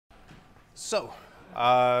So,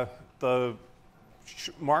 the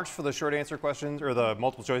marks for the short answer questions, or the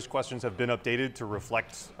multiple choice questions, have been updated to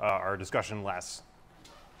reflect our discussion last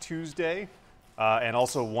Tuesday, and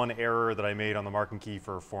also one error that I made on the marking key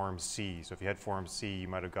for Form C. So if you had Form C, you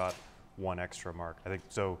might have got one extra mark. I think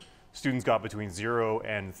so. Students got between 0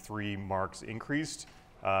 and 3 marks increased,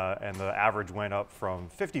 and the average went up from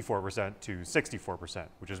 54% to 64%,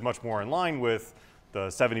 which is much more in line with the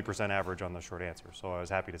 70% average on the short answer. So I was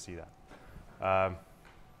happy to see that.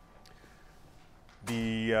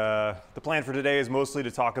 The plan for today is mostly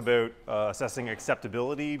to talk about assessing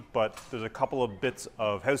acceptability, but there's a couple of bits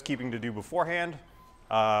of housekeeping to do beforehand.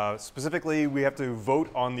 Specifically, we have to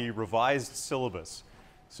vote on the revised syllabus.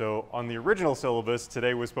 So on the original syllabus,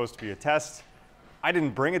 today was supposed to be a test. I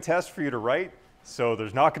didn't bring a test for you to write, so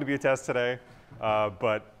there's not going to be a test today,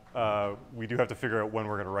 but we do have to figure out when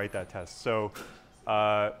we're going to write that test. So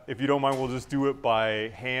if you don't mind, we'll just do it by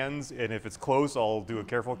hands, and if it's close, I'll do a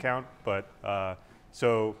careful count. But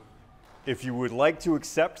so if you would like to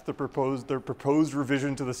accept the proposed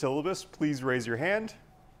revision to the syllabus, please raise your hand.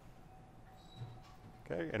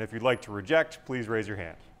 Okay, and if you'd like to reject, please raise your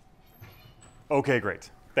hand. Okay, great.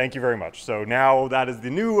 Thank you very much. So now that is the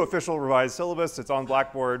new official revised syllabus. It's on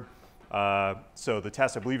Blackboard. So the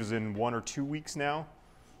test, I believe, is in 1 or 2 weeks now.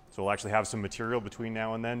 So we'll actually have some material between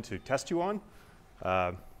now and then to test you on.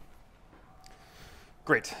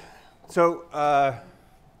 Great. So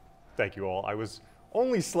thank you all. I was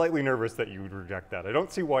only slightly nervous that you would reject that. I don't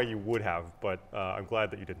see why you would have, but I'm glad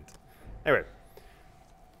that you didn't. Anyway.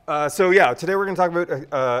 So yeah, today we're going to talk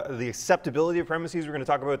about the acceptability of premises. We're going to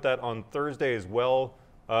talk about that on Thursday as well.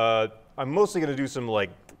 I'm mostly going to do some like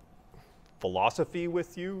philosophy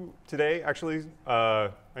with you today, actually.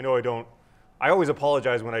 I know I always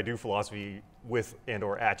apologize when I do philosophy with and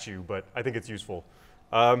or at you, but I think it's useful.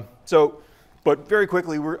 But very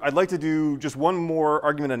quickly, I'd like to do just one more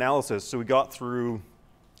argument analysis. So we got through,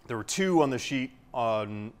 there were 2 on the sheet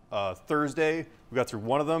on Thursday. We got through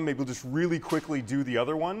one of them. Maybe we'll just really quickly do the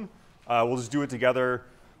other one. We'll just do it together.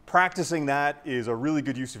 Practicing that is a really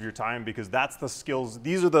good use of your time because that's the skills.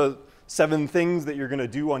 These are the 7 things that you're going to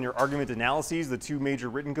do on your argument analyses, the 2 major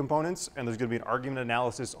written components, and there's going to be an argument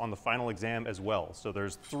analysis on the final exam as well. So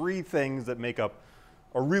there's 3 things that make up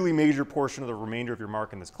a really major portion of the remainder of your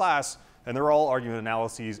mark in this class, and they're all argument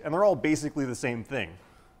analyses, and they're all basically the same thing.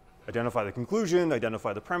 Identify the conclusion,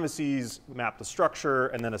 identify the premises, map the structure,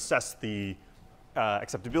 and then assess the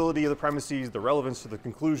acceptability of the premises, the relevance to the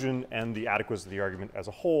conclusion, and the adequacy of the argument as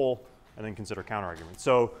a whole, and then consider counterarguments.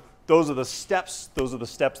 So those are the steps. Those are the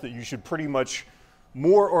steps that you should pretty much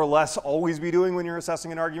more or less always be doing when you're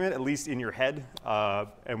assessing an argument, at least in your head.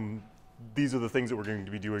 And these are the things that we're going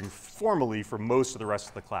to be doing formally for most of the rest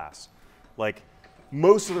of the class. Like,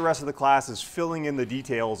 most of the rest of the class is filling in the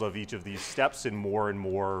details of each of these steps in more and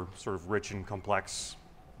more sort of rich and complex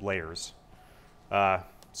layers.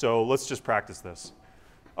 So let's just practice this.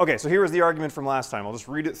 Okay, so here is the argument from last time. I'll just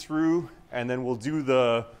read it through, and then let's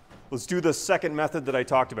do the second method that I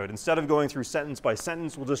talked about. Instead of going through sentence by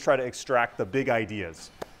sentence, we'll just try to extract the big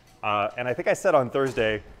ideas. And I think I said on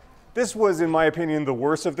Thursday, this was, in my opinion, the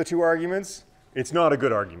worst of the 2 arguments. It's not a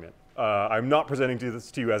good argument. I'm not presenting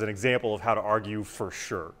this to you as an example of how to argue for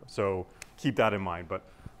sure. So keep that in mind. But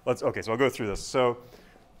okay, so I'll go through this. So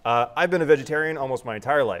I've been a vegetarian almost my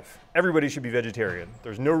entire life. Everybody should be vegetarian.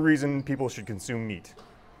 There's no reason people should consume meat.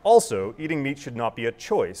 Also, eating meat should not be a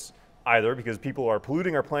choice, either because people are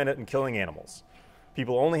polluting our planet and killing animals.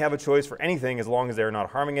 People only have a choice for anything as long as they are not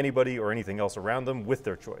harming anybody or anything else around them with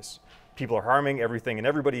their choice. People are harming everything and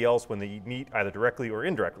everybody else when they eat meat, either directly or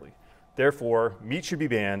indirectly. Therefore, meat should be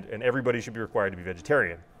banned and everybody should be required to be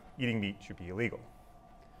vegetarian. Eating meat should be illegal.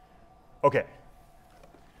 Okay,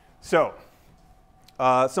 so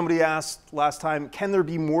somebody asked last time, can there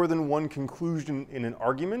be more than one conclusion in an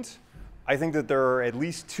argument? I think that there are at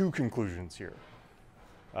least 2 conclusions here.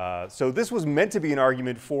 So this was meant to be an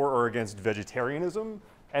argument for or against vegetarianism,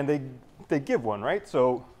 and they give one, right?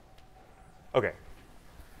 So, okay.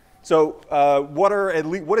 So what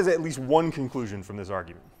is at least one conclusion from this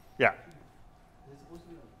argument? Yeah.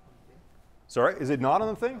 Sorry, is it not on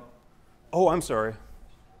the thing? Oh, I'm sorry.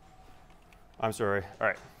 I'm sorry. All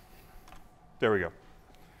right. There we go.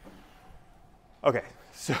 Okay,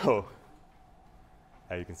 so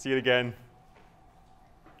now you can see it again.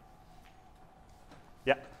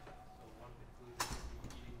 Yeah.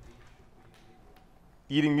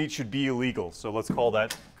 Eating meat should be illegal. So let's call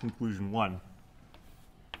that conclusion 1.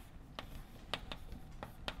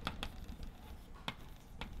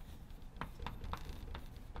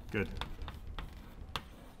 Good.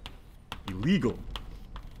 Illegal.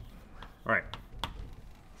 All right.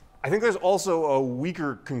 I think there's also a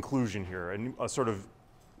weaker conclusion here, and a sort of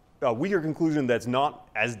a weaker conclusion that's not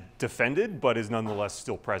as defended, but is nonetheless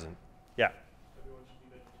still present. Yeah?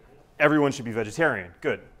 Everyone should be vegetarian.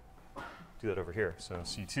 Good. Do that over here. So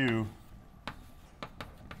C2.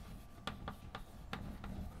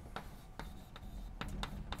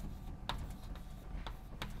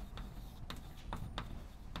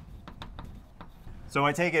 So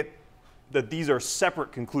I take it that these are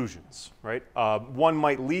separate conclusions, right? One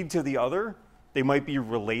might lead to the other. They might be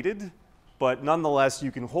related, but nonetheless, you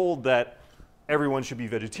can hold that everyone should be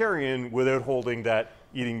vegetarian without holding that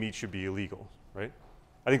eating meat should be illegal, right?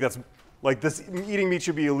 I think that's, like this, eating meat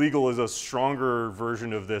should be illegal is a stronger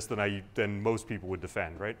version of this than most people would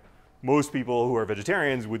defend, right? Most people who are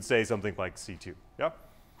vegetarians would say something like C2, yeah?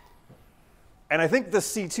 And I think the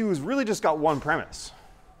C2 has really just got one premise.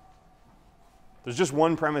 There's just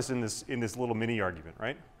one premise in this little mini argument,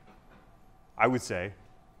 right? I would say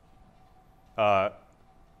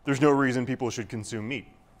there's no reason people should consume meat.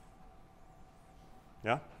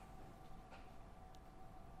 Yeah?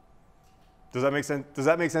 Does that make sense? Does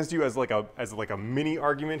that make sense to you as like a mini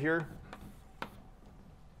argument here?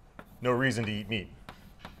 No reason to eat meat.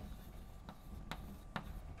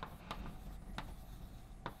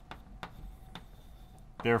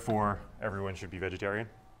 Therefore, everyone should be vegetarian.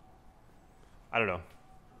 I don't know.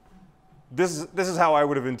 This is how I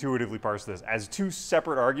would have intuitively parsed this, as two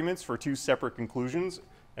separate arguments for two separate conclusions,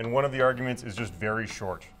 and one of the arguments is just very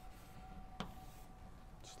short.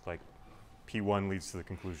 Just like P1 leads to the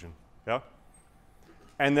conclusion. Yeah?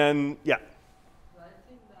 And then, yeah? I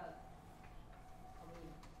think that,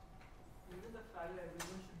 even the fact that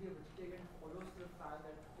everyone should be a vegetarian follows the fact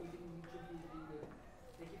that eating meat should be illegal.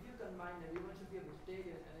 Like if you combine everyone should be a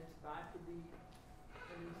vegetarian and it's bad to eat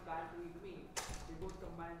meat, they both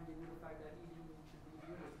combine and give you the fact that eating meat should be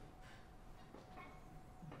illegal.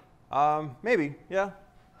 Maybe, yeah.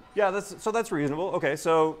 Yeah, that's reasonable. Okay,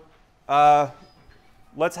 so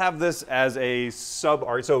let's have this as a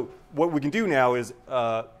sub-argument. So what we can do now is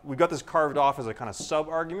we've got this carved off as a kind of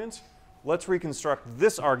sub-argument. Let's reconstruct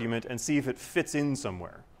this argument and see if it fits in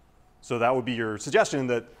somewhere. So that would be your suggestion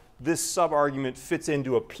that this sub-argument fits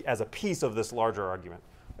into as a piece of this larger argument.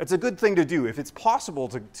 It's a good thing to do. If it's possible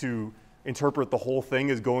to interpret the whole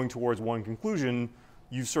thing as going towards one conclusion,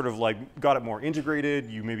 you've sort of like got it more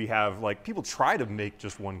integrated. You maybe have like people try to make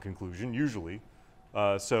just one conclusion usually.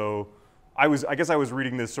 So I guess I was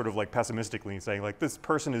reading this sort of like pessimistically and saying like this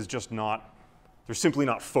person is just not, they're simply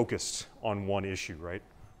not focused on one issue, right?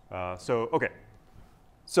 So okay,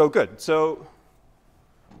 so good. So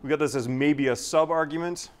we got this as maybe a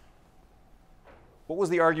sub-argument. What was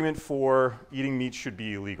the argument for eating meat should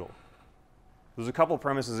be illegal? There's a couple of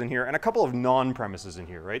premises in here and a couple of non-premises in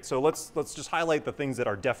here, right? So let's just highlight the things that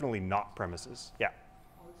are definitely not premises. Yeah.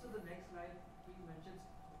 Also, the next slide he mentions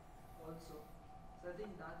also. So I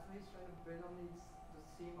think that's why he's trying to build on the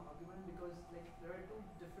same argument because like there are two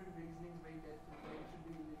different reasonings why it should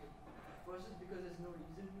be illegal. First is because there's no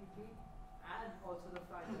reason to eat meat, and also the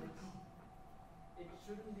fact that it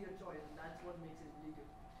shouldn't be a choice, and that's what makes it illegal.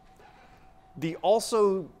 The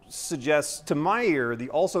also suggests, to my ear, the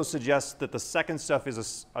also suggests that the second stuff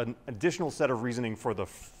is an additional set of reasoning for the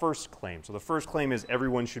first claim. So the first claim is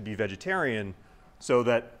everyone should be vegetarian, so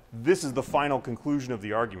that this is the final conclusion of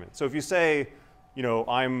the argument. So if you say, you know,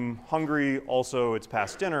 I'm hungry, also it's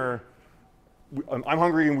past dinner, I'm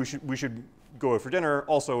hungry and we should go out for dinner,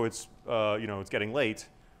 also it's, you know, it's getting late,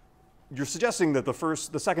 you're suggesting that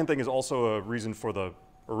the second thing is also a reason for the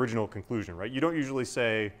original conclusion, right? You don't usually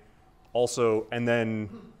say, also, and then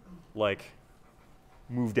like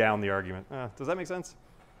move down the argument. Does that make sense?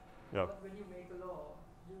 Yeah. But when you make a law,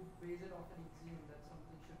 you base it off an axiom that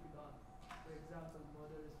something should be done. For example,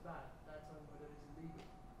 murder is bad. That's why murder is illegal.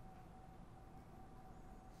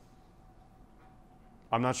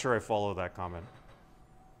 I'm not sure I follow that comment.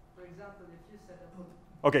 For example, if you set up a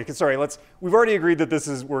Okay, sorry. We've already agreed that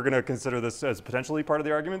we're going to consider this as potentially part of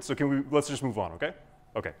the argument. So let's just move on. Okay.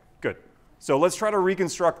 Okay. Good. So let's try to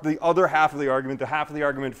reconstruct the other half of the argument, the half of the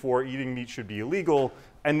argument for eating meat should be illegal,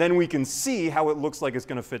 and then we can see how it looks like it's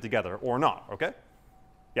going to fit together or not, okay?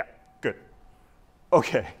 Yeah, good.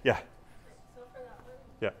 Okay, yeah. So for that one,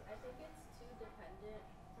 Yeah. I think it's two dependent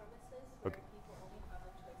premises where people only have a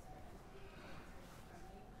choice for empathy and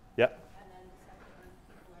friendly. Yeah. And then the second one,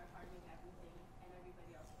 people are harming everything and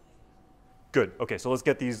everybody else for the Good. Okay, so let's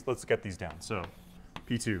get these down. So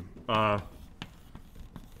P2.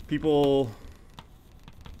 People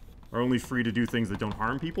are only free to do things that don't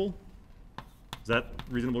harm people. Is that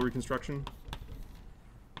reasonable reconstruction?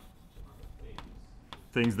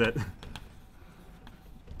 Things that,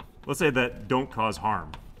 let's say that don't cause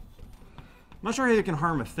harm. not sure how you can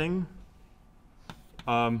harm a thing.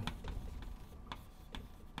 I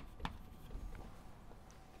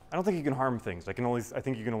don't think you can harm things. I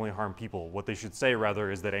think you can only harm people. What they should say,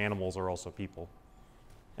 rather, is that animals are also people.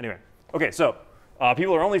 Anyway, OK, so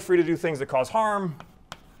people are only free to do things that cause harm.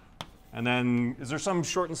 And then is there some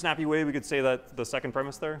short and snappy way we could say that the second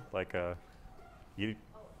premise there? Like, eating meat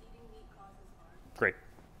causes harm. Great.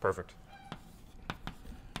 Perfect.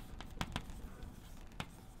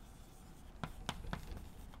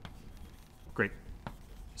 Great.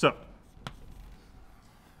 So,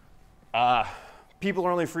 people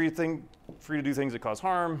are only free to do things that cause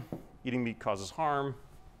harm. Eating meat causes harm.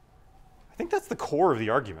 I think that's the core of the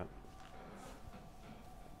argument.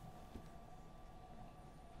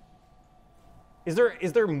 Is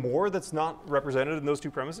there more that's not represented in those two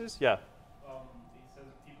premises? Yeah. It says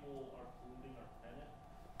people are polluting our planet.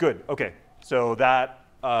 Good. OK. So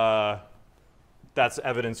that's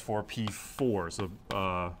evidence for P4. So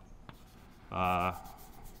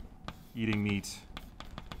eating meat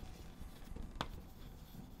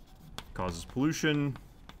causes pollution,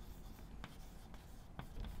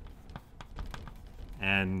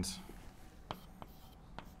 and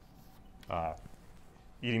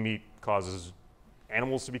eating meat causes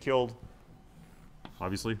animals to be killed,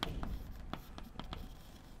 obviously.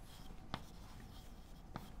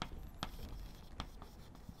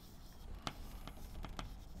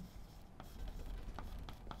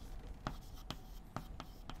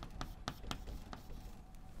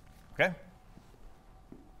 OK?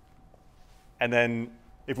 And then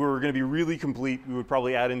if we were going to be really complete, we would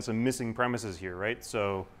probably add in some missing premises here, right?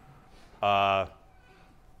 So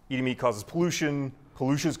eating meat causes pollution.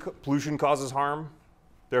 Pollution causes harm.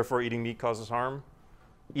 Therefore, eating meat causes harm.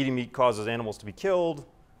 Eating meat causes animals to be killed.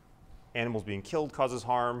 Animals being killed causes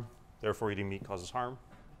harm. Therefore, eating meat causes harm.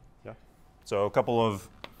 Yeah. So a couple of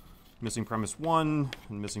missing premise 1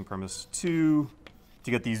 and missing premise 2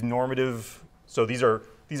 to get these normative. So these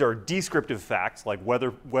are descriptive facts, like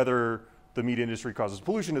whether the meat industry causes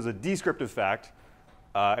pollution is a descriptive fact,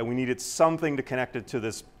 and we needed something to connect it to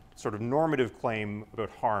this sort of normative claim about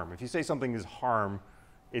harm. If you say something is harm,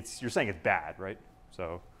 you're saying it's bad, right?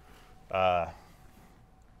 So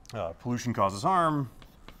pollution causes harm,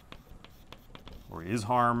 or is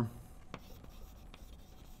harm.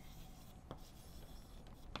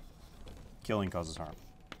 Killing causes harm.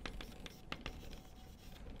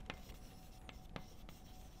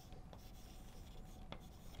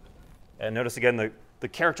 And notice again, the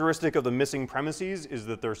characteristic of the missing premises is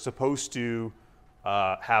that they're supposed to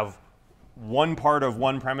have one part of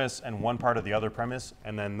one premise and one part of the other premise,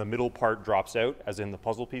 and then the middle part drops out, as in the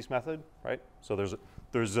puzzle piece method, right? So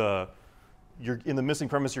you're in the missing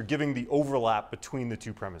premise, you're giving the overlap between the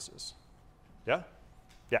two premises. Yeah?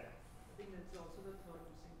 Yeah. I think that's also the third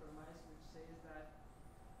missing premise, which says that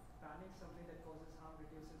banning something that causes harm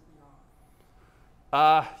reduces the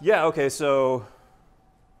harm. Yeah, OK, so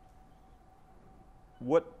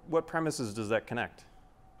what premises does that connect?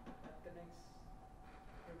 That connects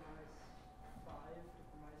premise 5 to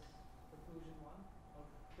premise conclusion 1, or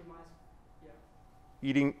premise,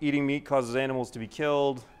 yeah. Eating meat causes animals to be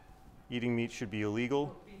killed. Eating meat should be illegal.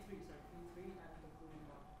 No, P3 and conclusion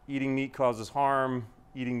 1. Eating meat causes harm.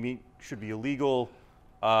 Eating meat should be illegal.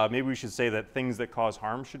 Maybe we should say that things that cause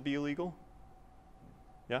harm should be illegal.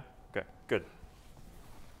 Yeah? OK, good.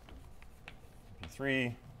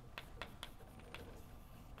 P3.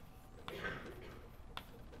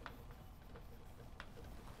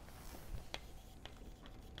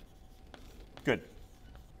 Good.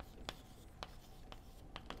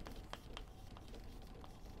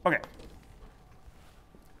 OK.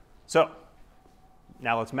 So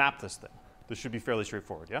now let's map this thing. This should be fairly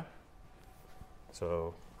straightforward, yeah?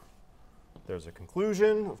 So there's a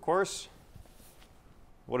conclusion, of course.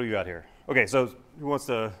 What do we got here? OK, so who wants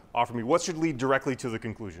to offer me what should lead directly to the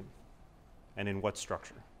conclusion? And in what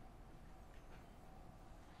structure?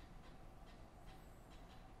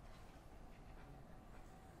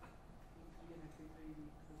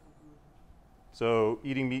 So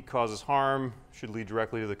eating meat causes harm should lead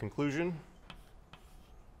directly to the conclusion.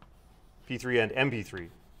 P3 and MP3.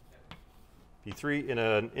 P3 in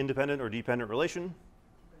an independent or dependent relation.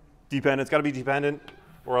 Dependent, it's got to be dependent,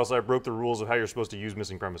 or else I broke the rules of how you're supposed to use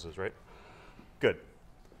missing premises, right? Good.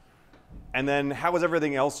 And then how is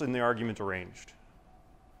everything else in the argument arranged?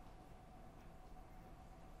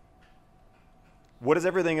 What does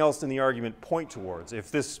everything else in the argument point towards? If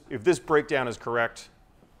this breakdown is correct,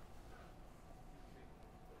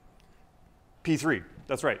 P3,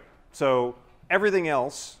 that's right. So everything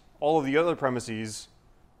else, all of the other premises,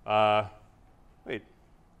 wait.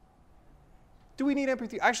 do we need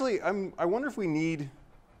MP3? Actually, I wonder if we need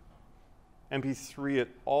MP3 at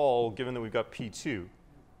all, given that we've got P2.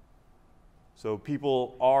 So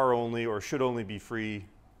people are only or should only be free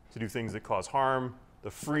to do things that cause harm. The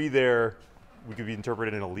free there, we could be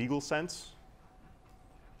interpreted in a legal sense.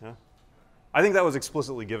 Yeah. I think that was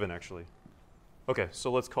explicitly given, actually. OK,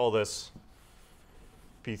 so let's call this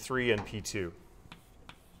P3 and P2.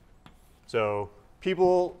 So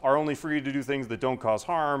people are only free to do things that don't cause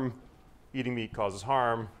harm. Eating meat causes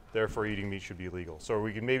harm. Therefore, eating meat should be illegal. So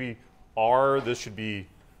we can maybe this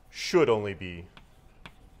should only be.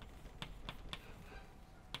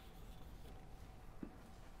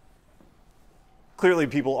 Clearly,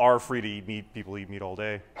 people are free to eat meat. People eat meat all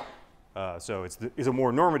day. So it's a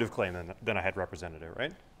more normative claim than I had represented it,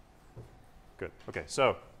 right? Good. OK,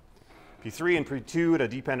 so P3 and P2 in a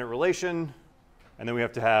dependent relation. And then we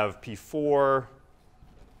have to have P4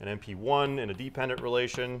 and MP1 in a dependent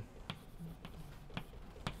relation,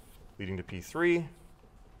 leading to P3.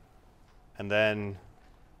 And then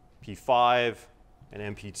P5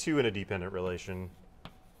 and MP2 in a dependent relation,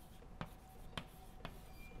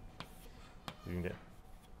 leading to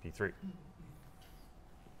P3.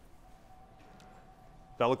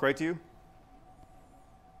 That look right to you?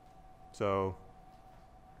 So,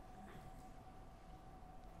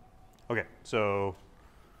 OK, so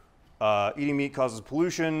eating meat causes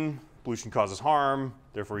pollution. Pollution causes harm.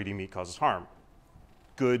 Therefore, eating meat causes harm.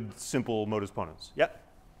 Good, simple modus ponens. Yep.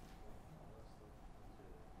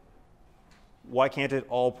 Why can't it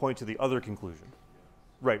all point to the other conclusion?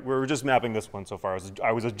 Right, we're just mapping this one so far.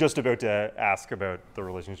 I was just about to ask about the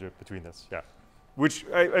relationship between this, yeah. Which,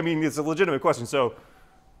 I mean, it's a legitimate question. So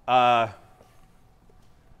all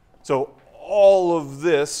of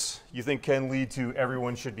this, you think, can lead to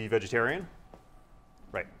everyone should be vegetarian?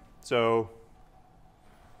 Right, so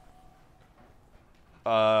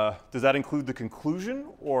does that include the conclusion?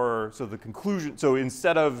 Or, so the conclusion, so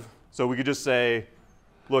instead of, so we could just say,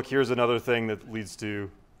 look, here's another thing that leads to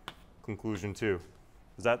conclusion 2.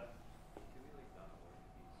 Is that?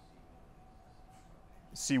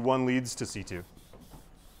 C1 leads to C2.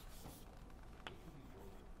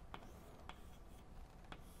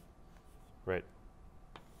 Right.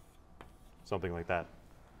 Something like that.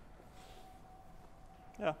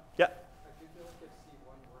 Yeah. Yeah. I do feel like if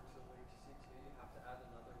C1 works its way to C2, you have to add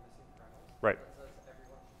another missing premise. Right. That says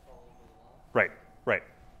everyone should follow the law. Right. Right.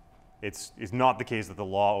 It's not the case that the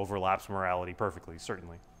law overlaps morality perfectly,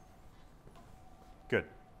 certainly. Good.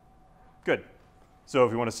 Good. So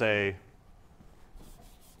if you want to say,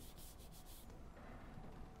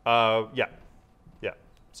 yeah. Yeah.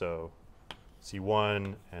 So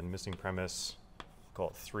C1 and missing premise, call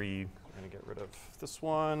it 3. We're going to get rid of this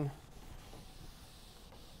one.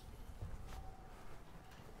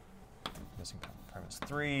 Missing premise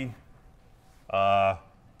 3.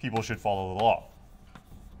 People should follow the law.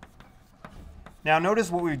 Now notice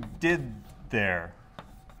what we did there.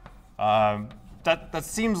 That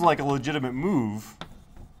seems like a legitimate move.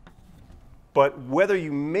 But whether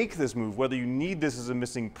you make this move, whether you need this as a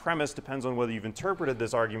missing premise, depends on whether you've interpreted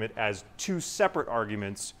this argument as 2 separate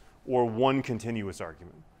arguments or 1 continuous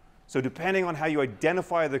argument. So depending on how you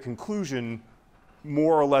identify the conclusion,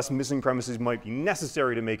 more or less missing premises might be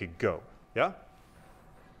necessary to make it go. Yeah?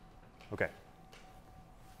 OK.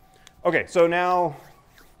 OK, so now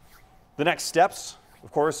the next steps,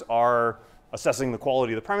 of course, are assessing the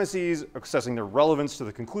quality of the premises, assessing their relevance to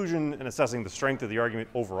the conclusion, and assessing the strength of the argument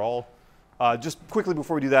overall. Just quickly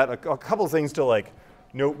before we do that, a couple of things to like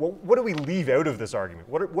note. What do we leave out of this argument?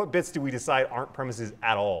 What bits do we decide aren't premises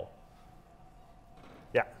at all?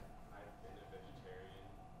 Yeah. I've been a vegetarian,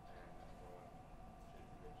 and everyone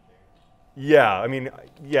should be vegetarian. Yeah, I mean,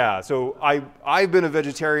 yeah. So I've been a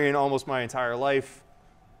vegetarian almost my entire life.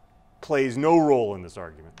 Plays no role in this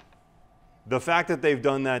argument. The fact that they've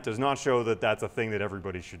done that does not show that that's a thing that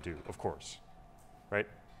everybody should do, of course, right?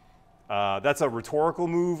 That's a rhetorical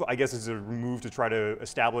move. I guess it's a move to try to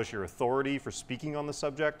establish your authority for speaking on the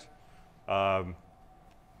subject. I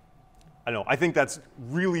don't know. I think that's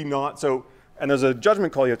really not so. And there's a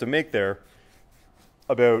judgment call you have to make there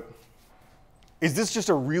about, is this just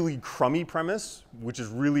a really crummy premise, which is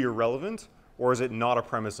really irrelevant, or is it not a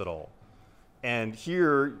premise at all? And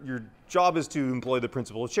here, your job is to employ the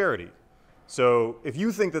principle of charity. So if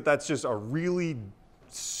you think that that's just a really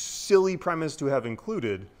silly premise to have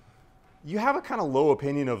included, you have a kind of low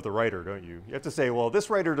opinion of the writer, don't you? You have to say, well,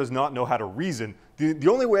 this writer does not know how to reason. The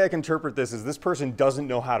only way I can interpret this is this person doesn't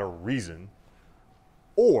know how to reason,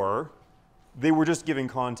 or they were just giving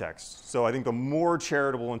context. So I think the more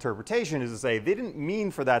charitable interpretation is to say they didn't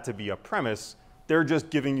mean for that to be a premise. They're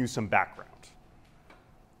just giving you some background.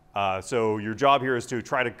 So your job here is to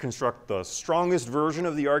try to construct the strongest version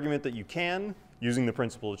of the argument that you can using the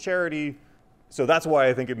principle of charity. So that's why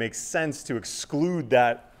I think it makes sense to exclude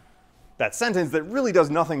that sentence that really does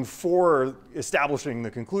nothing for establishing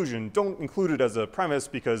the conclusion. Don't include it as a premise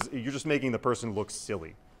because you're just making the person look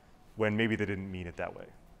silly when maybe they didn't mean it that way.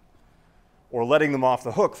 Or letting them off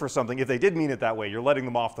the hook for something. If they did mean it that way, you're letting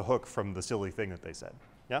them off the hook from the silly thing that they said.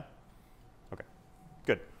 Yeah? Okay,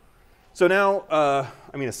 good. So now,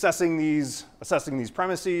 assessing these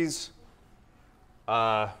premises,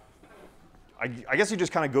 I guess you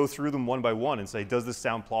just kind of go through them one by one and say, does this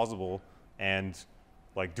sound plausible? And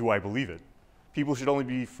like, do I believe it? People should only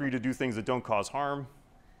be free to do things that don't cause harm.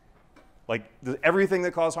 Like, everything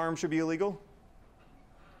that causes harm should be illegal?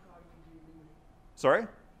 Sorry?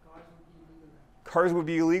 Cars would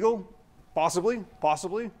be illegal? Possibly,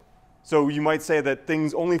 possibly. So you might say that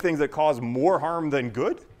only things that cause more harm than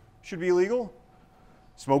good should be illegal.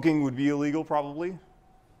 Smoking would be illegal, probably.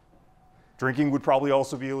 Drinking would probably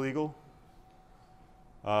also be illegal.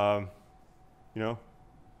 I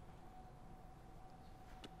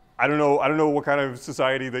don't know what kind of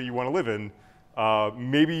society that you want to live in.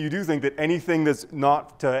 Maybe you do think that anything that's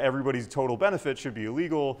not to everybody's total benefit should be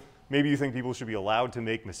illegal. Maybe you think people should be allowed to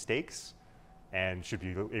make mistakes and should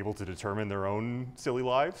be able to determine their own silly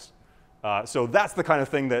lives. So that's the kind of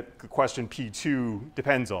thing that question P2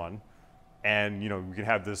 depends on. And we can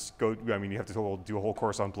have this you have to do a whole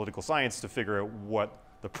course on political science to figure out what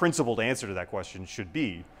the principled answer to that question should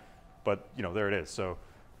be. But there it is. So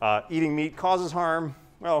eating meat causes harm.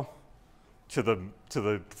 Well, to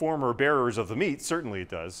the former bearers of the meat, certainly it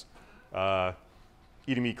does.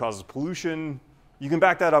 Eating meat causes pollution. You can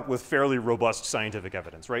back that up with fairly robust scientific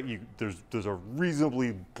evidence, right? There's a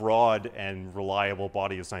reasonably broad and reliable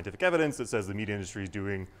body of scientific evidence that says the meat industry is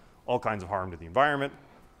doing all kinds of harm to the environment.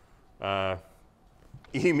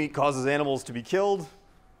 Eating meat causes animals to be killed.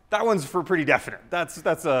 That one's pretty definite.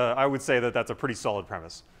 I would say that's a pretty solid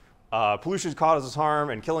premise. Pollution causes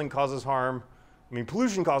harm and killing causes harm.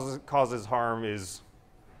 Pollution causes harm is,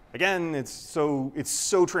 again, it's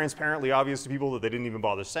so transparently obvious to people that they didn't even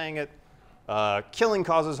bother saying it. Killing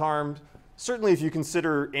causes harm. Certainly if you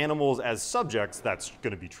consider animals as subjects, that's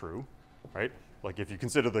going to be true, right? Like if you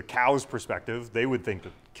consider the cow's perspective, they would think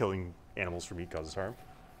that killing animals for meat causes harm.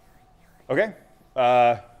 Okay.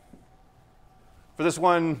 For this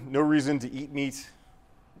one, no reason to eat meat.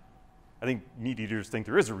 I think meat eaters think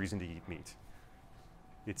there is a reason to eat meat.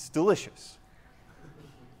 It's delicious.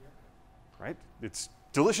 Right? It's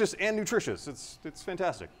delicious and nutritious. It's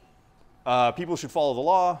fantastic. People should follow the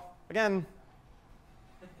law. Again,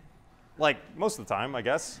 like most of the time, I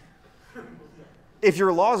guess. If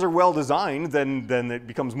your laws are well designed, then it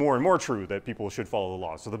becomes more and more true that people should follow the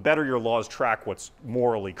law. So the better your laws track what's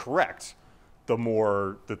morally correct, the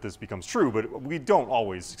more that this becomes true. But we don't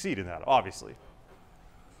always succeed in that, obviously.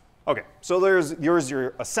 Okay, so there's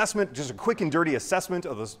your assessment, just a quick and dirty assessment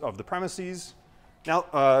of the premises.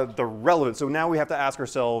 Now, the relevance. So now we have to ask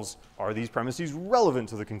ourselves, are these premises relevant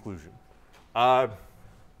to the conclusion?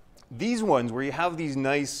 These ones where you have these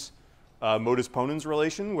nice modus ponens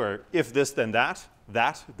relation, where if this, then that,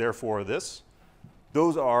 therefore this,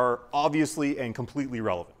 those are obviously and completely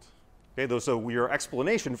relevant. Okay, so your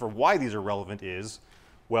explanation for why these are relevant is,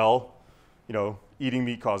 well, eating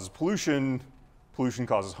meat causes pollution, pollution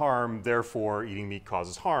causes harm, therefore eating meat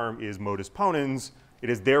causes harm is modus ponens. It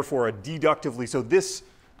is therefore a deductively, so this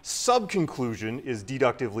sub-conclusion is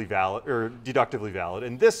deductively valid,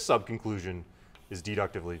 and this sub-conclusion is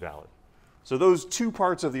deductively valid. So those two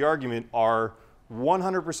parts of the argument are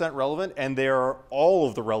 100% relevant, and they are all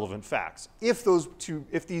of the relevant facts. If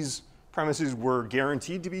these premises were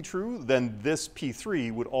guaranteed to be true, then this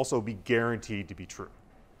P3 would also be guaranteed to be true.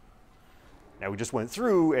 Now we just went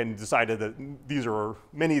through and decided that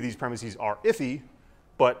many of these premises are iffy,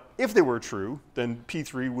 but if they were true, then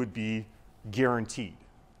P3 would be guaranteed.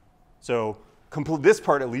 So this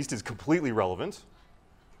part, at least, is completely relevant.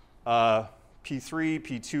 P3,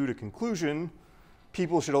 P2 to conclusion,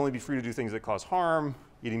 people should only be free to do things that cause harm.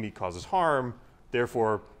 Eating meat causes harm.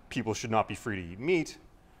 Therefore, people should not be free to eat meat.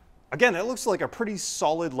 Again, that looks like a pretty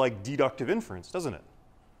solid deductive inference, doesn't it?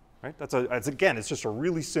 Right? Again, it's just a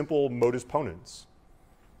really simple modus ponens.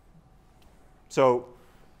 So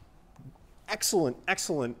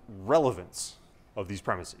excellent relevance of these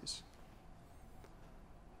premises.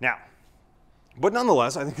 Now, but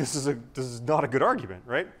nonetheless, I think this is not a good argument,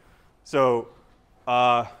 right? So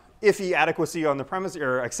iffy adequacy on the premise,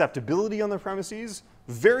 or acceptability on the premises,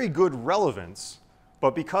 very good relevance,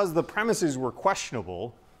 but because the premises were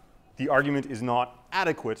questionable, the argument is not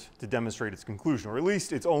adequate to demonstrate its conclusion, or at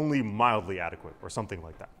least it's only mildly adequate, or something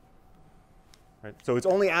like that. right? So it's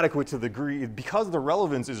only adequate to the degree, because the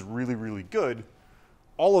relevance is really, really good,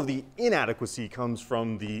 all of the inadequacy comes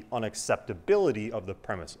from the unacceptability of the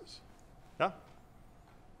premises. Yeah?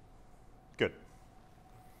 Good.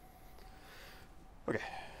 Okay.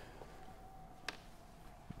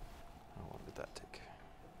 How long did that take?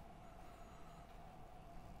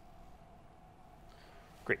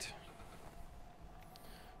 Great.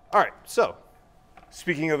 All right, so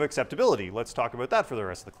speaking of acceptability, let's talk about that for the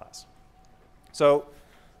rest of the class. So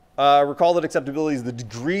recall that acceptability is the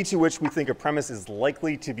degree to which we think a premise is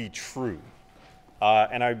likely to be true.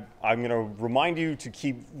 And I'm going to remind you to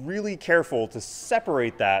keep really careful to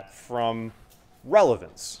separate that from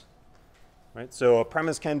relevance. Right? So a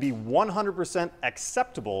premise can be 100%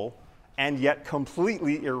 acceptable and yet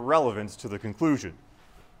completely irrelevant to the conclusion.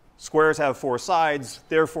 Squares have 4 sides,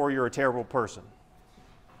 therefore you're a terrible person.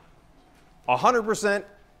 100%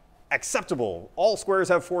 acceptable. All squares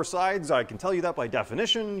have 4 sides. I can tell you that by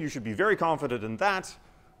definition. You should be very confident in that.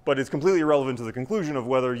 But it's completely irrelevant to the conclusion of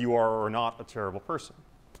whether you are or not a terrible person.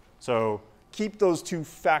 So keep those 2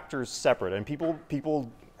 factors separate. And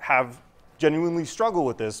people have genuinely struggle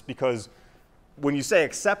with this because when you say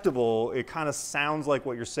acceptable, it kind of sounds like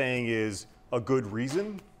what you're saying is a good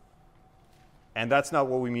reason. And that's not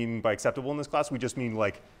what we mean by acceptable in this class. We just mean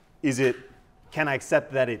like, can I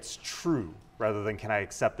accept that it's true rather than can I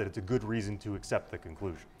accept that it's a good reason to accept the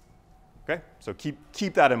conclusion? Okay, so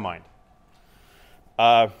keep that in mind.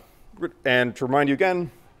 And to remind you again,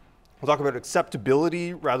 we'll talk about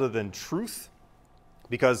acceptability rather than truth,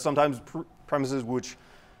 because sometimes premises which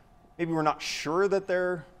maybe we're not sure that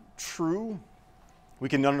they're true, we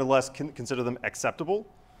can nonetheless consider them acceptable.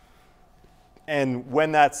 And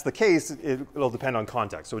when that's the case, it'll depend on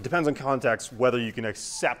context. So it depends on context whether you can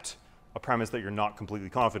accept a premise that you're not completely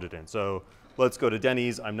confident in. So let's go to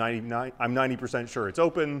Denny's. I'm 90% sure it's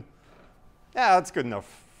open. Yeah, that's good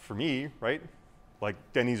enough for me, right? Like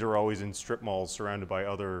Denny's are always in strip malls surrounded by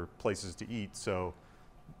other places to eat. So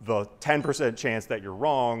the 10% chance that you're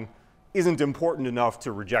wrong isn't important enough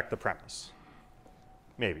to reject the premise.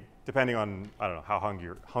 Maybe, depending on, I don't know, how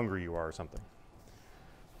hungry you are or something.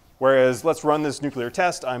 Whereas, let's run this nuclear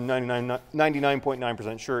test. I'm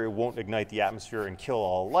 99.9% sure it won't ignite the atmosphere and kill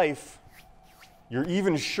all life. You're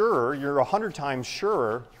even sure, you're 100 times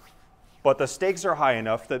sure, but the stakes are high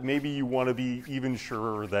enough that maybe you want to be even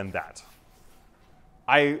surer than that.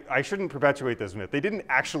 I shouldn't perpetuate this myth. They didn't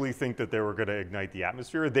actually think that they were going to ignite the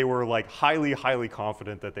atmosphere. They were like highly, highly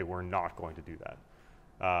confident that they were not going to do that.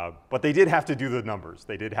 But they did have to do the numbers.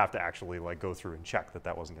 They did have to actually like go through and check that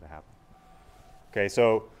that wasn't going to happen. Okay,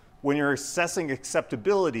 so when you're assessing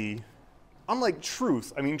acceptability, unlike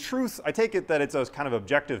truth, I mean, truth, I take it that it's a kind of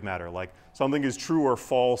objective matter, like something is true or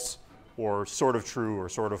false, or sort of true or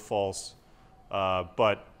sort of false.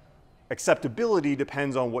 But acceptability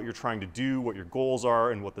depends on what you're trying to do, what your goals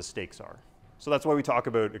are, and what the stakes are. So that's why we talk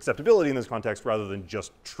about acceptability in this context rather than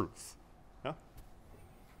just truth. Yeah?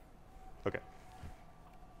 Okay.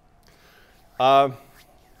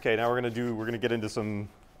 Okay, now we're gonna get into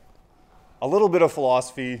a little bit of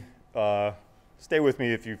philosophy. Stay with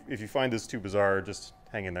me if you find this too bizarre, just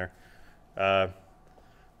hang in there.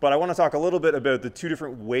 But I want to talk a little bit about the 2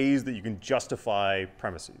 different ways that you can justify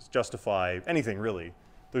premises, justify anything really.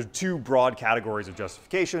 There's 2 broad categories of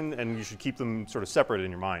justification, and you should keep them sort of separate in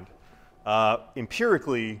your mind.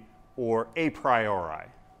 Empirically or a priori.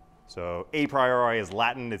 So a priori is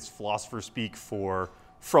Latin, it's philosopher speak for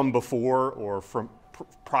from before or from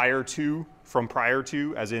prior to,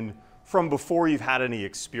 as in from before you've had any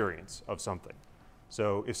experience of something.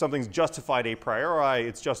 So if something's justified a priori,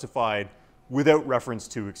 it's justified without reference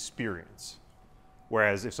to experience.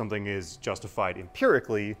 Whereas if something is justified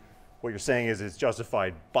empirically, what you're saying is it's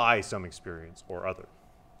justified by some experience or other.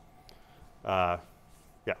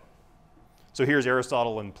 Yeah. So here's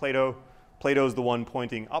Aristotle and Plato. Plato's the one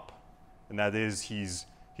pointing up, and that is he's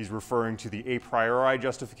referring to the a priori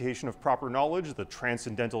justification of proper knowledge, the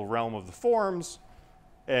transcendental realm of the forms.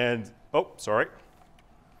 And, oh, sorry.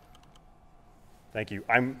 Thank you.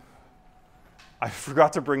 I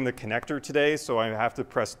forgot to bring the connector today, so I have to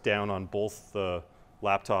press down on both the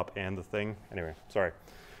laptop and the thing. Anyway, sorry.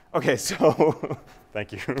 Okay, so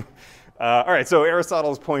thank you. All right, so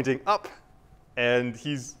Aristotle's pointing up, and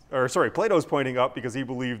Plato's pointing up because he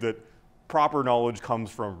believed that proper knowledge comes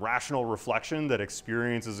from rational reflection, that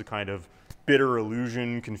experience is a kind of bitter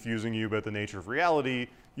illusion confusing you about the nature of reality.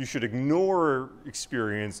 You should ignore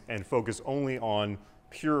experience and focus only on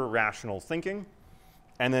pure rational thinking.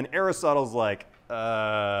 And then Aristotle's like,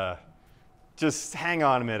 just hang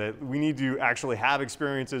on a minute. We need to actually have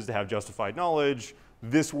experiences to have justified knowledge.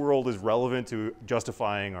 This world is relevant to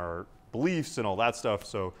justifying our beliefs and all that stuff.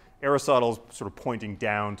 So Aristotle's sort of pointing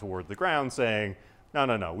down toward the ground saying, no,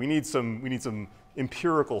 no, no, we need some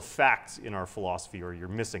empirical facts in our philosophy or you're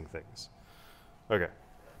missing things. Okay.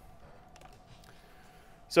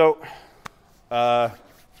 So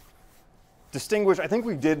distinguish, I think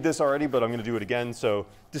we did this already, but I'm going to do it again. So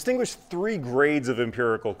distinguish 3 grades of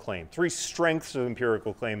empirical claim, 3 strengths of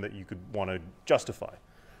empirical claim that you could want to justify.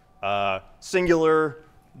 Singular,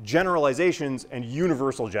 generalizations, and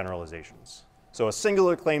universal generalizations. So a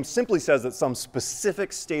singular claim simply says that some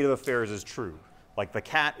specific state of affairs is true, like the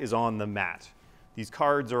cat is on the mat, these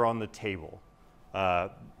cards are on the table,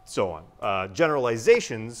 so on.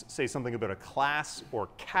 Generalizations say something about a class or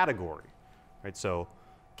category, right? So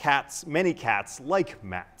cats, many cats like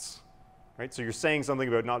mats, right? So you're saying something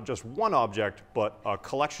about not just one object, but a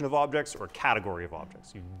collection of objects or a category of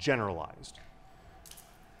objects. You've generalized.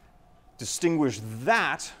 Distinguish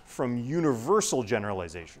that from universal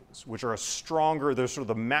generalizations, which are a stronger, they're sort of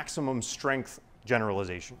the maximum strength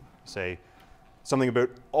generalization. Say something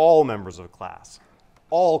about all members of a class.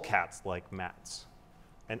 All cats like mats.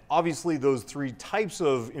 And obviously those 3 types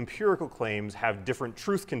of empirical claims have different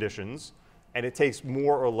truth conditions, and it takes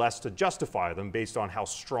more or less to justify them based on how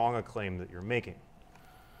strong a claim that you're making.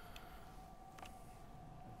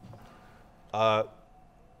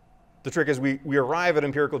 The trick is we arrive at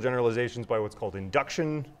empirical generalizations by what's called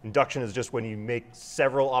induction. Induction is just when you make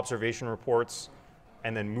several observation reports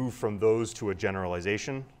and then move from those to a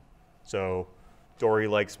generalization. So Dory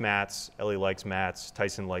likes mats, Ellie likes mats,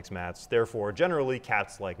 Tyson likes mats. Therefore, generally,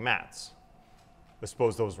 cats like mats. I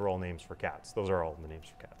suppose those are all names for cats. Those are all the names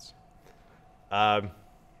for cats.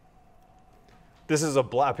 This is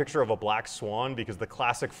a picture of a black swan because the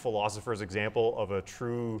classic philosopher's example of a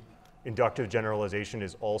true inductive generalization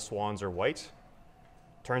is all swans are white.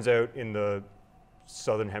 Turns out in the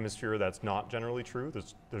southern hemisphere that's not generally true.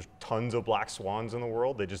 There's tons of black swans in the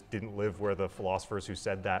world. They just didn't live where the philosophers who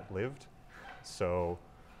said that lived. So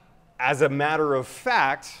as a matter of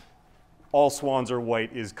fact, all swans are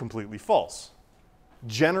white is completely false.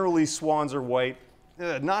 Generally swans are white,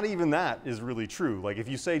 not even that is really true. Like if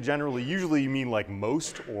you say generally, usually you mean like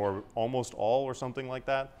most or almost all or something like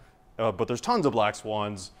that. But there's tons of black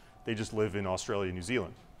swans. They just live in Australia and New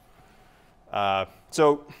Zealand.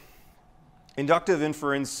 So inductive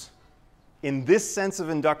inference, in this sense of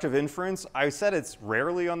inductive inference, I said it's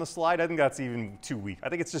rarely on the slide. I think that's even too weak. I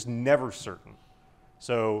think it's just never certain.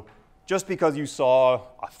 So just because you saw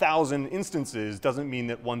 1,000 instances doesn't mean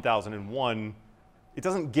that 1,001, it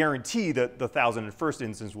doesn't guarantee that the 1,001st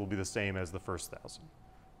instance will be the same as the first 1,000.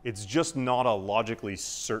 It's just not a logically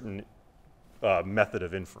certain method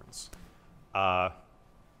of inference.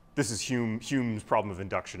 This is Hume's problem of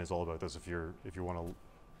induction is all about this if you want to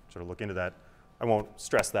sort of look into that. I won't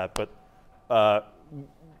stress that, but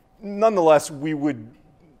nonetheless, we would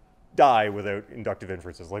die without inductive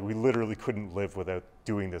inferences. Like we literally couldn't live without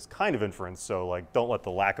doing this kind of inference. So like don't let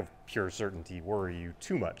the lack of pure certainty worry you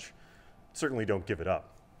too much. Certainly don't give it up.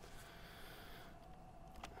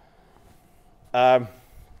 And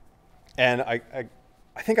I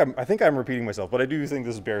think I'm repeating myself, but I do think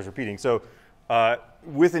this bears repeating. So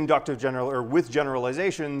with with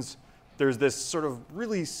generalizations, there's this sort of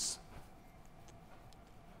really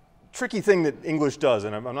tricky thing that English does,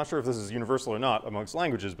 and I'm not sure if this is universal or not amongst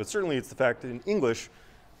languages, but certainly it's the fact in English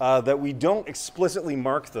that we don't explicitly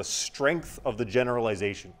mark the strength of the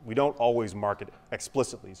generalization. We don't always mark it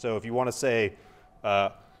explicitly. So if you want to say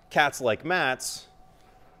cats like mats,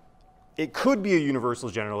 it could be a universal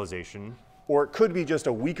generalization, or it could be just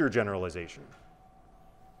a weaker generalization.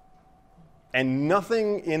 And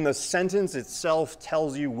nothing in the sentence itself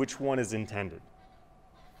tells you which one is intended.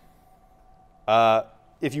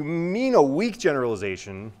 If you mean a weak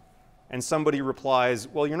generalization, and somebody replies,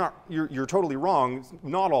 well, you're totally wrong,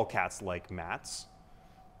 not all cats like mats,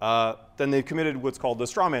 then they've committed what's called the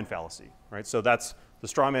straw man fallacy, right? So that's the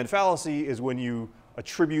straw man fallacy is when you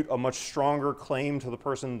attribute a much stronger claim to the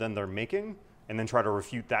person than they're making, and then try to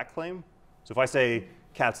refute that claim. So if I say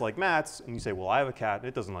cats like mats, and you say, well, I have a cat,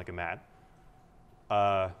 it doesn't like a mat,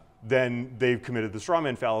 then they've committed the straw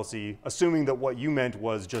man fallacy, assuming that what you meant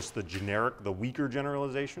was just the generic, the weaker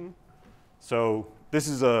generalization. So this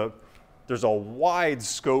is there's a wide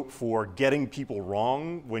scope for getting people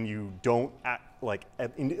wrong when you don't at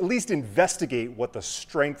least investigate what the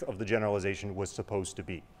strength of the generalization was supposed to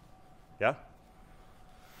be. Yeah?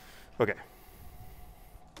 Okay.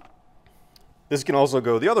 This can also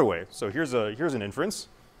go the other way. So here's an inference.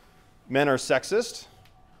 Men are sexist.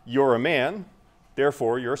 You're a man.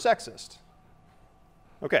 Therefore, you're a sexist.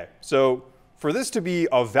 Okay, so for this to be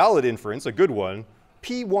a valid inference, a good one,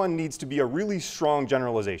 P1 needs to be a really strong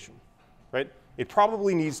generalization. right? It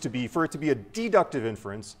probably needs to be, for it to be a deductive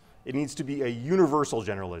inference, it needs to be a universal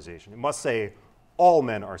generalization. It must say all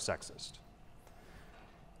men are sexist.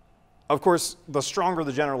 Of course, the stronger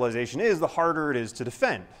the generalization is, the harder it is to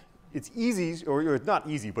defend. It's easy, or it's not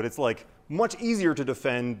easy, but it's like much easier to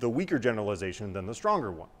defend the weaker generalization than the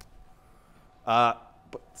stronger one.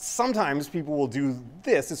 But sometimes people will do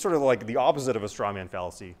this. It's sort of like the opposite of a straw man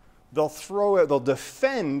fallacy. They'll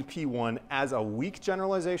defend P1 as a weak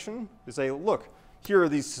generalization. They say, look, here are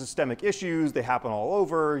these systemic issues. They happen all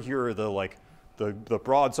over. Here are the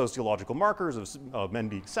broad sociological markers of men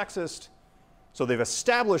being sexist. So they've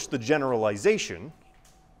established the generalization,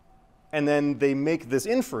 and then they make this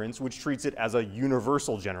inference, which treats it as a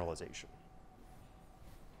universal generalization.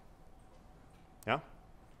 Yeah?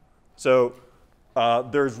 So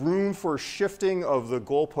there's room for shifting of the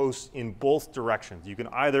goalposts in both directions. You can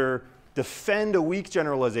either defend a weak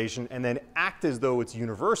generalization and then act as though it's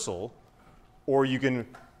universal, or you can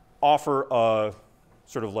offer a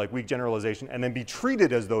sort of like weak generalization and then be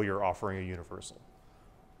treated as though you're offering a universal.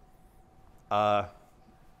 I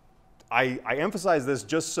emphasize this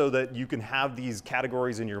just so that you can have these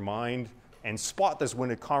categories in your mind and spot this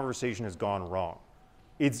when a conversation has gone wrong.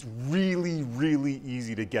 It's really, really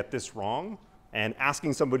easy to get this wrong, and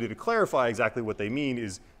asking somebody to clarify exactly what they mean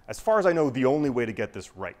is, as far as I know, the only way to get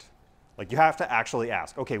this right. Like, you have to actually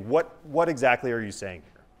ask, okay, what exactly are you saying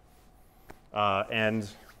here? And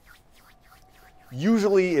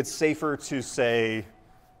usually it's safer to say,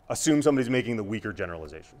 assume somebody's making the weaker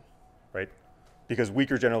generalization, right? Because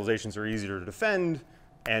weaker generalizations are easier to defend,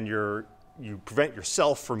 and you prevent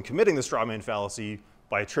yourself from committing the straw man fallacy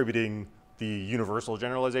by attributing the universal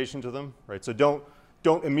generalization to them, right? So don't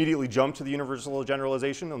immediately jump to the universal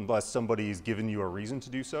generalization unless somebody's given you a reason to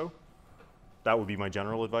do so. That would be my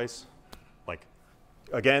general advice. Like,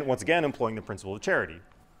 once again, employing the principle of charity.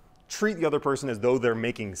 Treat the other person as though they're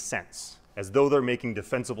making sense, as though they're making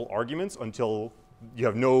defensible arguments until you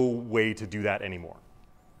have no way to do that anymore.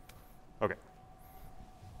 Okay.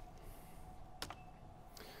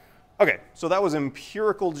 Okay, so that was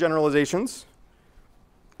empirical generalizations,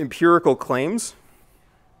 empirical claims.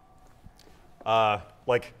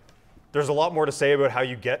 There's a lot more to say about how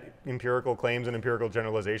you get empirical claims and empirical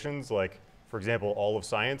generalizations. Like, for example, all of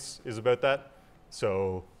science is about that.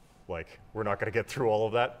 So, we're not going to get through all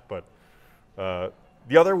of that. But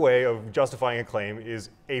the other way of justifying a claim is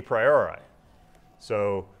a priori.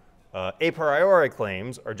 So, a priori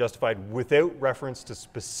claims are justified without reference to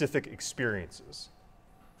specific experiences.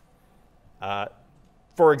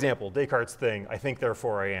 For example, Descartes' thing, I think,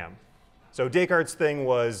 therefore I am. So Descartes' thing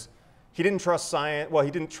was, he didn't trust science, well,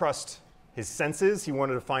 he didn't trust his senses. He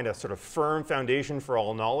wanted to find a sort of firm foundation for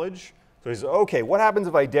all knowledge. So he said, okay, what happens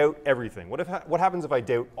if I doubt everything? What happens if I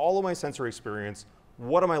doubt all of my sensory experience?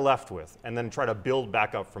 What am I left with? And then try to build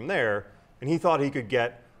back up from there. And he thought he could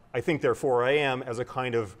get, I think, therefore I am, as a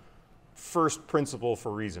kind of first principle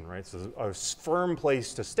for reason, right? So a firm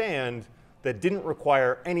place to stand that didn't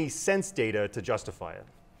require any sense data to justify it.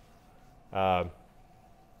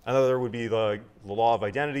 Another would be the law of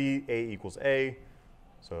identity, A equals A.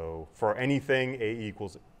 So for anything,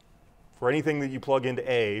 for anything that you plug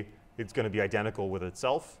into A, it's going to be identical with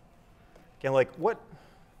itself. Again,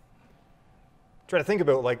 try to think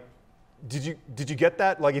about, did you get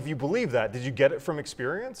that? Like, if you believe that, did you get it from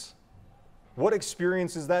experience? What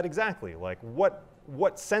experience is that exactly? Like,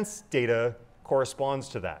 what sense data corresponds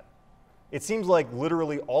to that? It seems like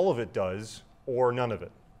literally all of it does, or none of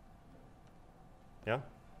it. Yeah?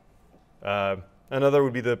 Another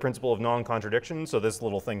would be the principle of non-contradiction. So this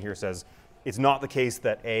little thing here says, it's not the case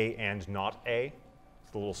that A and not A.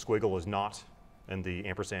 The little squiggle is not, and the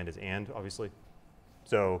ampersand is and, obviously.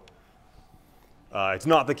 So it's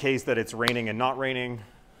not the case that it's raining and not raining.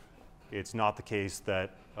 It's not the case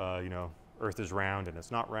that Earth is round and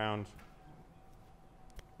it's not round.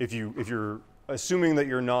 If you're assuming that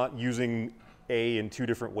you're not using A in two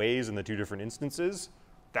different ways in the two different instances,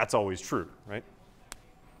 that's always true, right?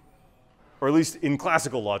 Or at least in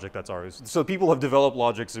classical logic, that's always. So people have developed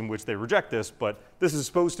logics in which they reject this, but this is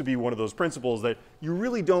supposed to be one of those principles that you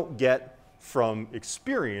really don't get from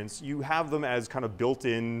experience. You have them as kind of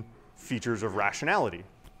built-in features of rationality.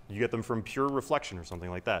 You get them from pure reflection or something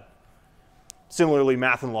like that. Similarly,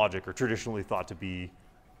 math and logic are traditionally thought to be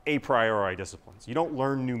a priori disciplines. You don't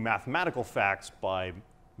learn new mathematical facts by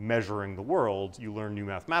measuring the world. You learn new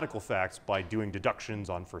mathematical facts by doing deductions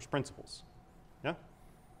on first principles. Yeah?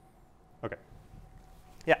 Okay.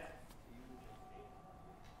 Yeah?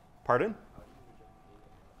 Pardon?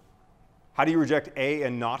 How do you reject A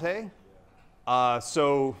and not A?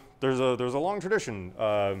 So there's a long tradition.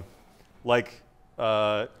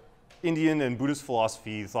 Indian and Buddhist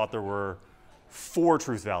philosophy thought there were 4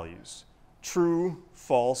 truth values: true,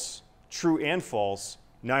 false, true and false,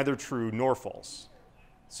 neither true nor false.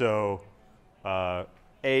 So A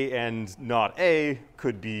and not A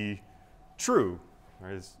could be true,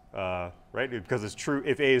 right? Right? Because it's true.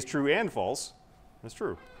 If A is true and false, it's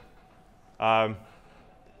true.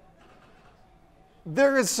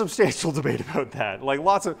 There is substantial debate about that. Like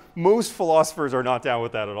most philosophers are not down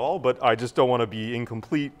with that at all, but I just don't want to be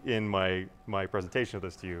incomplete in my presentation of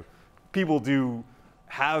this to you. People do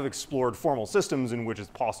have explored formal systems in which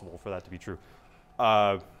it's possible for that to be true.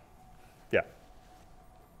 Yeah.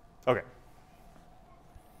 Okay.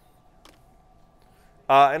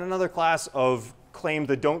 And another class of claims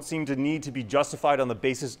that don't seem to need to be justified on the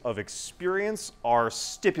basis of experience are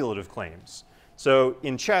stipulative claims. So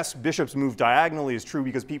in chess, bishops move diagonally is true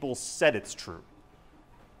because people said it's true,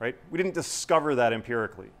 right? We didn't discover that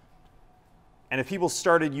empirically. And if people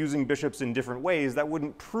started using bishops in different ways, that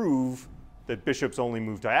wouldn't prove that bishops only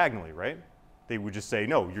move diagonally, right? They would just say,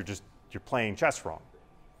 no, you're playing chess wrong,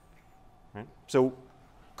 right? So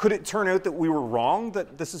could it turn out that we were wrong,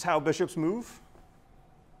 that this is how bishops move?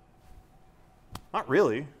 Not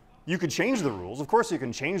really. You could change the rules. Of course you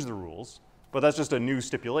can change the rules, but that's just a new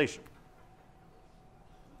stipulation.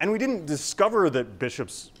 And we didn't discover that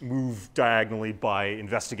bishops move diagonally by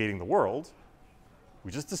investigating the world.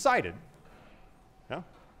 We just decided. Yeah?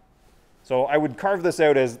 So I would carve this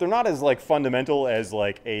out as, they're not as like fundamental as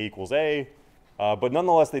like A equals A, but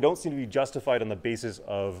nonetheless, they don't seem to be justified on the basis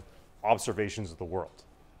of observations of the world.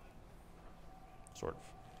 Sort of.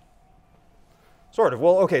 Sort of.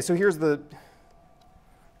 Well, okay, so here's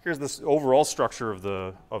this overall structure of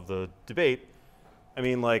the debate. I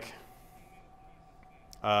mean, like,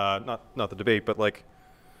 not the debate, but like,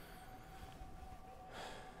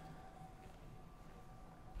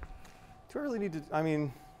 do I really need to, I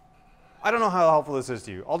mean, I don't know how helpful this is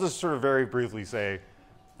to you. I'll just sort of very briefly say,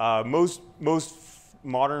 most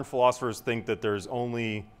modern philosophers think that there's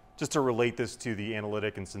only, just to relate this to the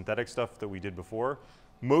analytic and synthetic stuff that we did before,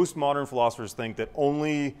 most modern philosophers think that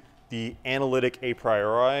only the analytic a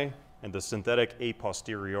priori and the synthetic a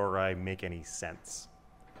posteriori make any sense.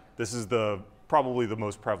 This is probably the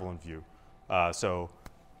most prevalent view. So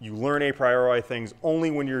you learn a priori things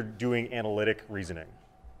only when you're doing analytic reasoning.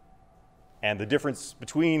 And the difference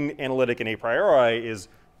between analytic and a priori is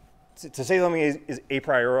to say something is a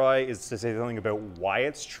priori is to say something about why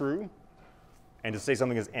it's true. And to say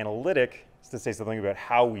something is analytic is to say something about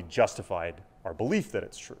how we justified our belief that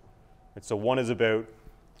it's true. And so one is about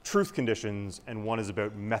truth conditions and one is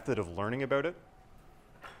about method of learning about it.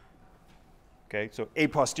 Okay, so a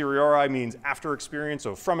posteriori means after experience,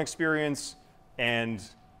 so from experience, and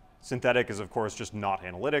synthetic is, of course, just not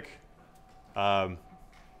analytic.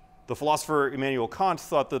 The philosopher Immanuel Kant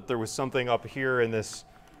thought that there was something up here in this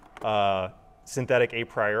synthetic a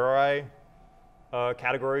priori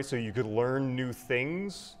category, so you could learn new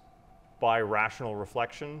things by rational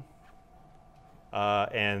reflection.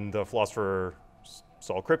 And the philosopher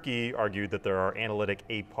Saul Kripke argued that there are analytic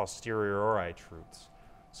a posteriori truths.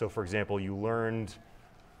 So for example, you learned,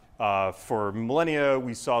 for millennia,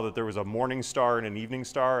 we saw that there was a morning star and an evening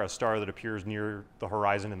star, a star that appears near the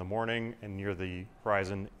horizon in the morning and near the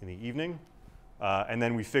horizon in the evening. And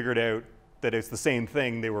then we figured out that it's the same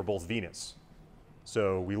thing, they were both Venus.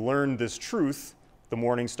 So we learned this truth, the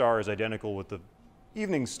morning star is identical with the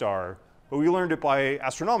evening star, but we learned it by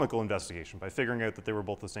astronomical investigation, by figuring out that they were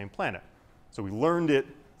both the same planet. So we learned it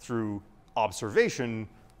through observation,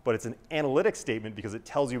 but it's an analytic statement because it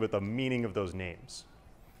tells you about the meaning of those names.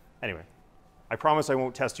 Anyway, I promise I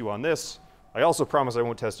won't test you on this. I also promise I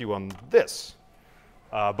won't test you on this.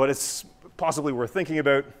 But it's possibly worth thinking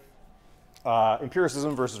about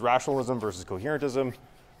empiricism versus rationalism versus coherentism.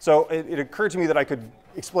 So it occurred to me that I could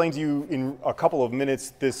explain to you in a couple of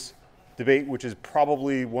minutes this debate, which is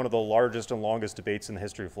probably one of the largest and longest debates in the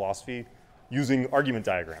history of philosophy, using argument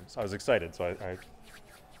diagrams. I was excited, so I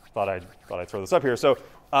thought I'd throw this up here. So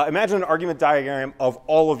imagine an argument diagram of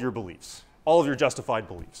all of your beliefs, all of your justified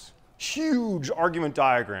beliefs. Huge argument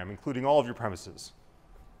diagram, including all of your premises.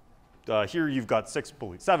 Here you've got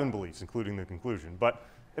 7 beliefs, including the conclusion. But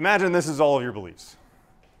imagine this is all of your beliefs.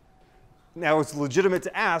 Now it's legitimate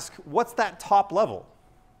to ask, what's that top level?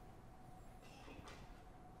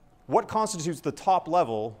 What constitutes the top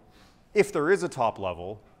level, if there is a top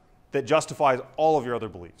level, that justifies all of your other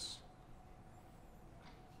beliefs?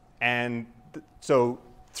 And so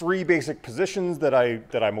 3 basic positions that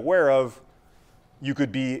I'm aware of. You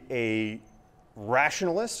could be a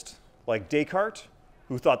rationalist, like Descartes,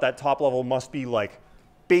 who thought that top level must be like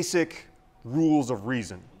basic rules of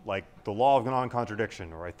reason. like the law of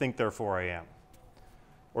non-contradiction, or I think, therefore I am.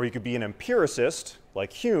 Or you could be an empiricist,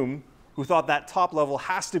 like Hume, who thought that top level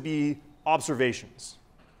has to be observations.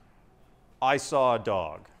 I saw a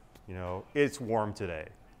dog. You know, it's warm today.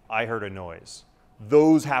 I heard a noise.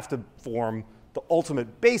 Those have to form the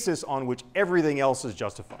ultimate basis on which everything else is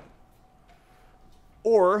justified.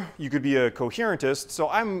 Or you could be a coherentist. So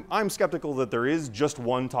I'm skeptical that there is just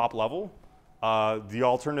one top level. The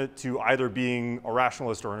alternate to either being a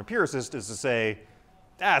rationalist or an empiricist is to say,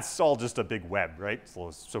 that's all just a big web, right?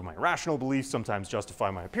 So my rational beliefs sometimes justify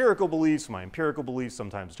my empirical beliefs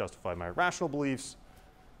sometimes justify my rational beliefs.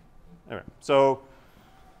 Anyway, so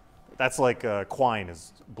that's like Quine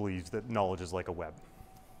believes that knowledge is like a web.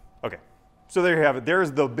 Okay, so there you have it.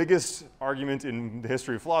 There's the biggest argument in the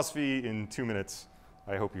history of philosophy in 2 minutes.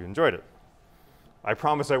 I hope you enjoyed it. I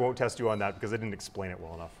promise I won't test you on that because I didn't explain it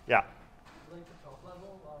well enough. Yeah? Like the top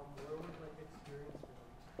level, where would like experience be?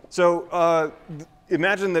 So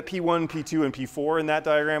imagine that P1, P2, and P4 in that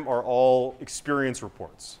diagram are all experience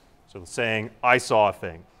reports. So saying, I saw a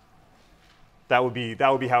thing. That would be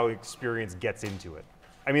how experience gets into it.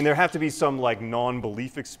 I mean, there have to be some like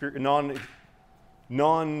non-belief experience,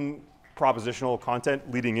 non-propositional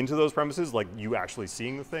content leading into those premises, like you actually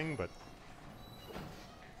seeing the thing, but.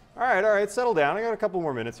 All right, settle down. I got a couple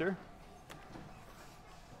more minutes here.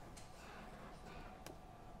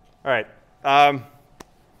 All right.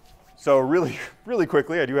 So really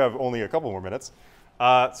quickly, I do have only a couple more minutes.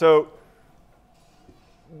 So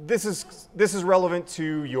this is relevant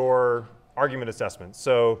to your argument assessment.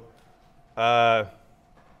 So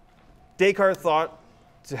Descartes thought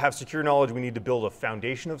to have secure knowledge, we need to build a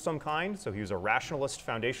foundation of some kind. So he was a rationalist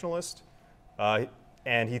foundationalist.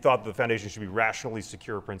 And he thought the foundation should be rationally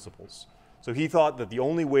secure principles. So he thought that the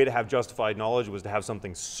only way to have justified knowledge was to have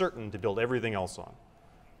something certain to build everything else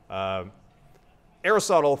on.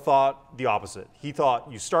 Aristotle thought the opposite. He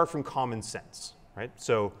thought you start from common sense, right?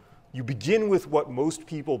 So you begin with what most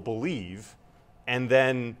people believe and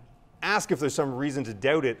then ask if there's some reason to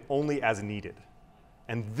doubt it only as needed.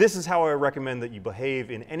 And this is how I recommend that you behave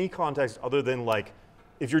in any context other than like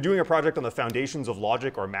if you're doing a project on the foundations of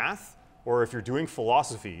logic or math, or if you're doing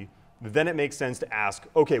philosophy, then it makes sense to ask,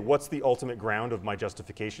 okay, what's the ultimate ground of my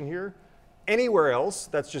justification here? Anywhere else,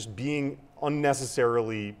 that's just being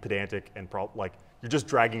unnecessarily pedantic and like you're just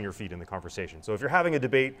dragging your feet in the conversation. So if you're having a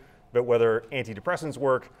debate about whether antidepressants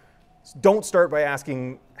work, don't start by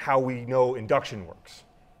asking how we know induction works.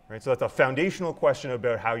 Right? So that's a foundational question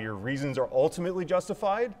about how your reasons are ultimately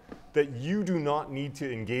justified that you do not need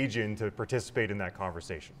to engage in to participate in that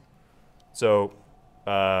conversation. So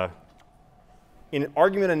in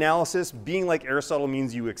argument analysis, being like Aristotle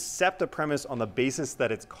means you accept a premise on the basis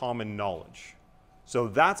that it's common knowledge.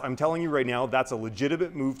 So I'm telling you right now, that's a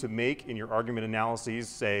legitimate move to make in your argument analyses.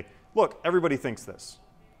 Say, look, everybody thinks this.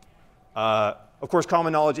 Of course,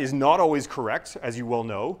 common knowledge is not always correct, as you well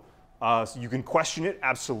know. So you can question it,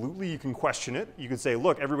 absolutely, you can question it. You can say,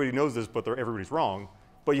 look, everybody knows this, but everybody's wrong.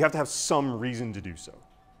 But you have to have some reason to do so.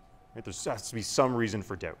 Right? There has to be some reason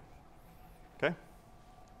for doubt. Okay?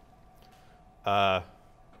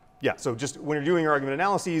 Yeah, so just when you're doing your argument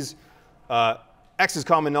analyses, X is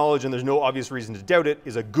common knowledge and there's no obvious reason to doubt it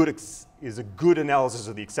is a good analysis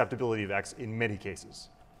of the acceptability of X in many cases.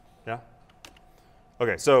 Yeah?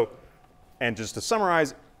 Okay, so, and just to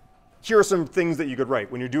summarize, here are some things that you could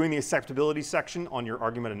write. When you're doing the acceptability section on your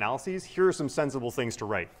argument analyses, here are some sensible things to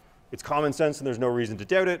write. It's common sense and there's no reason to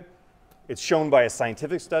doubt it. It's shown by a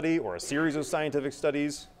scientific study or a series of scientific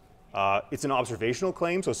studies. It's an observational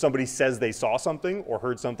claim, so somebody says they saw something or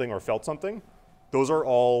heard something or felt something. Those are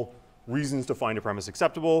all reasons to find a premise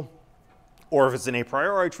acceptable. Or if it's an a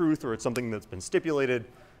priori truth or it's something that's been stipulated,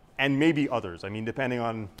 and maybe others. I mean, depending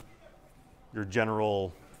on your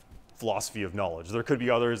general philosophy of knowledge. There could be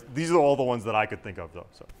others. These are all the ones that I could think of, though.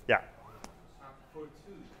 So, yeah. For 2, do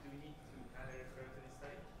we need to kind of refer to this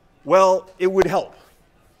study? Well, it would help.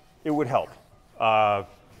 It would help.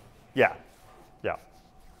 Yeah.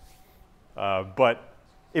 But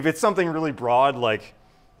if it's something really broad, like,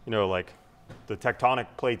 you know, like the tectonic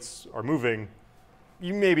plates are moving,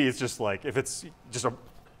 maybe it's just like, if it's just a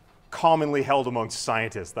commonly held amongst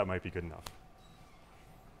scientists, that might be good enough.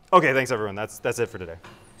 Okay, thanks everyone. That's it for today.